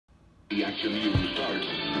The Action News starts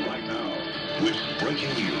right now with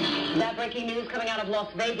breaking news. That breaking news coming out of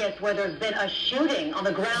Las Vegas, where there's been a shooting on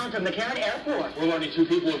the grounds of McCarran Airport. We're learning 2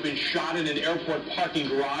 people have been shot in an airport parking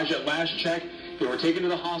garage. At last check, they were taken to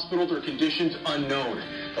the hospital. Their conditions unknown.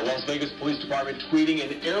 The Las Vegas Police Department tweeting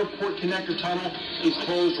an airport connector tunnel is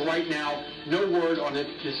closed right now. No word on if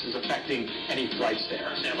this is affecting any flights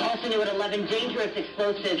there. Also new at 11, dangerous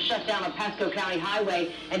explosives shut down a Pasco County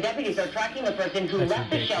highway, and deputies are tracking the person who left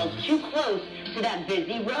the shells too close to that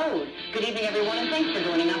busy road. Good evening, everyone, and thanks for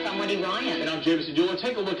joining us. I'm Wendy Ryan. And I'm Jameson Dula.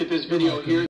 Take a look at this video here.